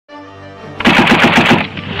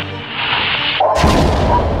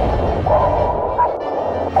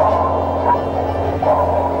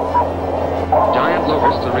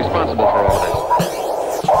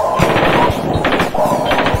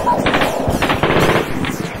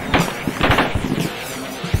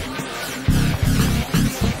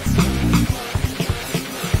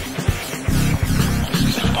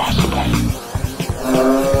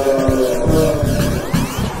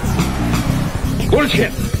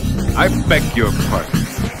I beg your pardon.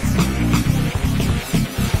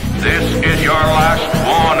 This is your last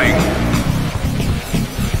warning.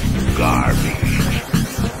 Garbage.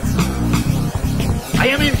 I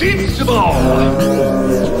am invincible!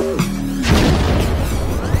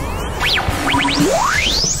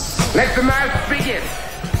 Let the match begin!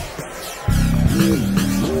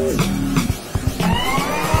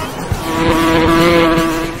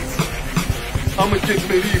 I'ma kick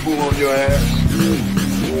medieval on your ass.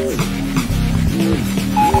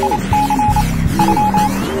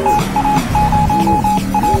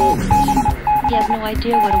 He has no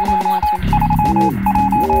idea what a woman wants or needs.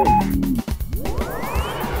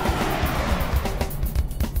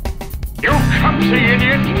 You clumsy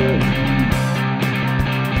idiot!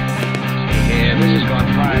 Yeah, this has gone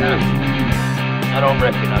far enough. I don't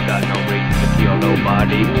reckon I got no reason to kill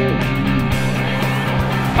nobody.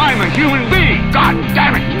 I'm a human being! God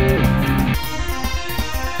damn it!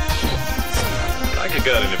 Like a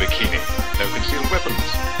girl in a bikini. No concealed weapons.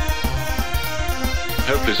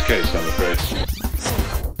 Hopeless case, I'm afraid.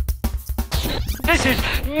 This is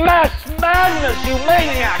mass madness, you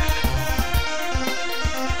maniacs!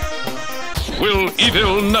 Will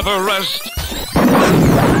evil never rest?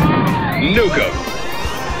 Nukem.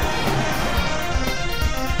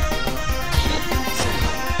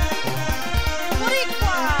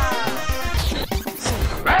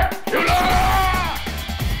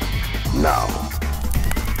 Now.